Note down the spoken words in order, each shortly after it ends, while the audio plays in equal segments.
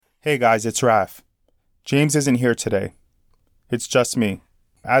Hey guys, it's Raf. James isn't here today. It's just me.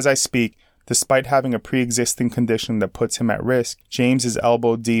 As I speak, despite having a pre-existing condition that puts him at risk, James is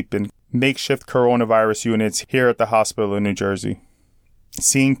elbow deep in makeshift coronavirus units here at the hospital in New Jersey,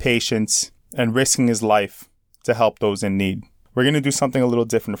 seeing patients and risking his life to help those in need. We're going to do something a little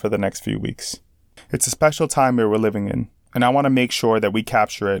different for the next few weeks. It's a special time where we're living in, and I want to make sure that we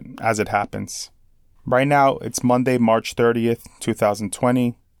capture it as it happens. Right now, it's Monday, March 30th,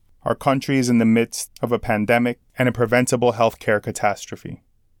 2020. Our country is in the midst of a pandemic and a preventable healthcare catastrophe.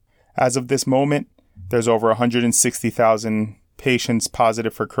 As of this moment, there's over 160,000 patients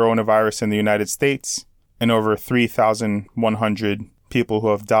positive for coronavirus in the United States and over 3,100 people who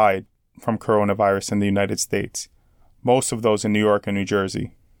have died from coronavirus in the United States, most of those in New York and New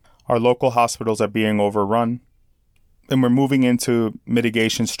Jersey. Our local hospitals are being overrun, and we're moving into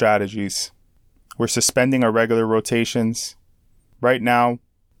mitigation strategies. We're suspending our regular rotations. Right now,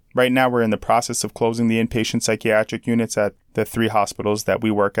 we're in the process of closing the inpatient psychiatric units at the 3 hospitals that we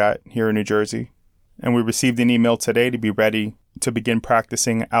work at here in New Jersey. And we received an email today to be ready to begin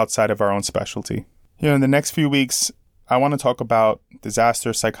practicing outside of our own specialty. In the next few weeks, I want to talk about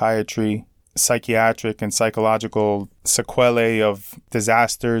disaster psychiatry, psychiatric and psychological sequelae of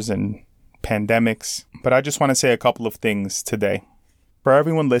disasters and pandemics. But I just want to say a couple of things today. For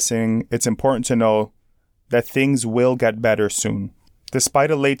everyone listening, it's important to know that things will get better soon.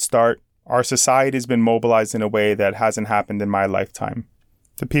 Despite a late start, our society has been mobilized in a way that hasn't happened in my lifetime.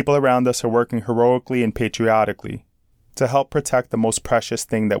 The people around us are working heroically and patriotically to help protect the most precious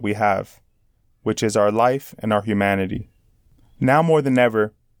thing that we have, which is our life and our humanity. Now more than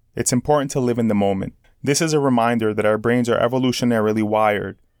ever, it's important to live in the moment. This is a reminder that our brains are evolutionarily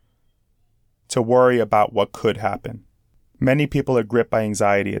wired to worry about what could happen. Many people are gripped by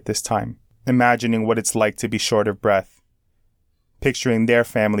anxiety at this time, imagining what it's like to be short of breath, picturing their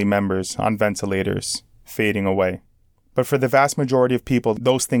family members on ventilators, fading away. But for the vast majority of people,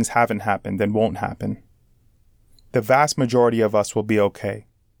 those things haven't happened and won't happen. The vast majority of us will be okay.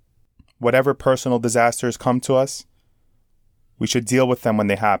 Whatever personal disasters come to us, we should deal with them when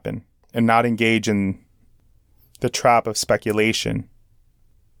they happen and not engage in the trap of speculation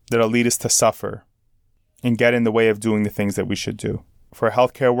that'll lead us to suffer and get in the way of doing the things that we should do. For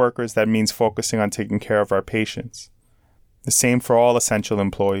healthcare workers, that means focusing on taking care of our patients. The same for all essential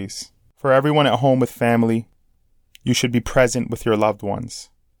employees. For everyone at home with family, you should be present with your loved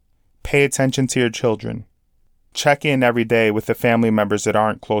ones. Pay attention to your children. Check in every day with the family members that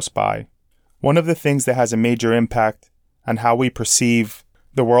aren't close by. One of the things that has a major impact on how we perceive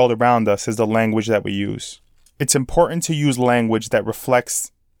the world around us is the language that we use. It's important to use language that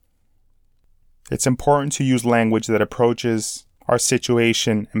approaches our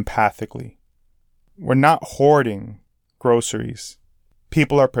situation empathically. We're not hoarding groceries.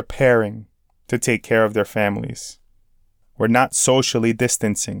 People are preparing to take care of their families. We're not socially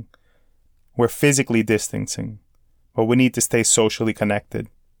distancing. We're physically distancing, but we need to stay socially connected.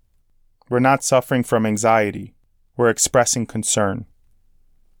 We're not suffering from anxiety. We're expressing concern.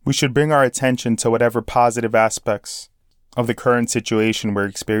 We should bring our attention to whatever positive aspects of the current situation we're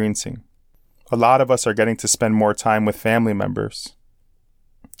experiencing. A lot of us are getting to spend more time with family members.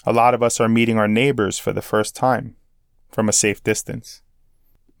 A lot of us are meeting our neighbors for the first time from a safe distance.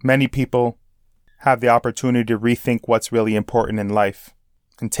 Many people have the opportunity to rethink what's really important in life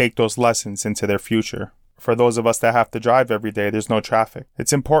and take those lessons into their future. For those of us that have to drive every day, there's no traffic.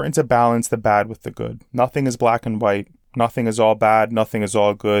 It's important to balance the bad with the good. Nothing is black and white. Nothing is all bad. Nothing is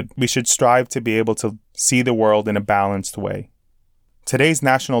all good. We should strive to be able to see the world in a balanced way. Today's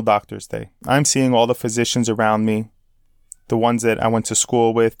National Doctors Day. I'm seeing all the physicians around me, the ones that I went to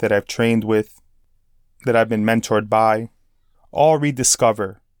school with, that I've trained with, that I've been mentored by, all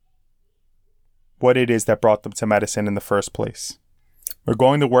rediscover what it is that brought them to medicine in the first place. We're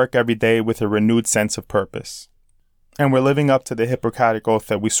going to work every day with a renewed sense of purpose, and we're living up to the Hippocratic Oath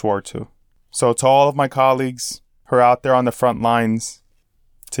that we swore to. So to all of my colleagues who are out there on the front lines,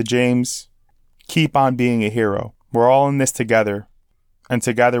 to James, keep on being a hero. We're all in this together, and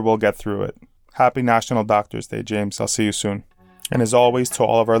together we'll get through it. Happy National Doctors Day, James. I'll see you soon. And as always, to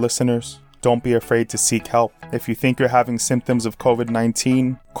all of our listeners, don't be afraid to seek help. If you think you're having symptoms of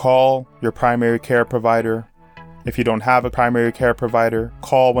COVID-19, call your primary care provider. If you don't have a primary care provider,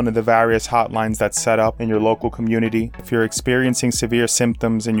 call one of the various hotlines that's set up in your local community. If you're experiencing severe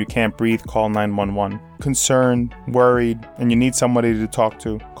symptoms and you can't breathe, call 911. Concerned, worried, and you need somebody to talk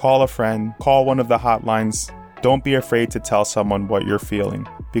to, call a friend, call one of the hotlines. Don't be afraid to tell someone what you're feeling,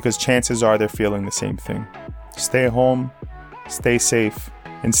 because chances are they're feeling the same thing. Stay home, stay safe,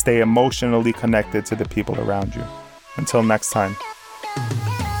 and stay emotionally connected to the people around you. Until next time.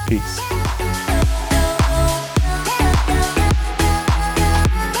 Peace.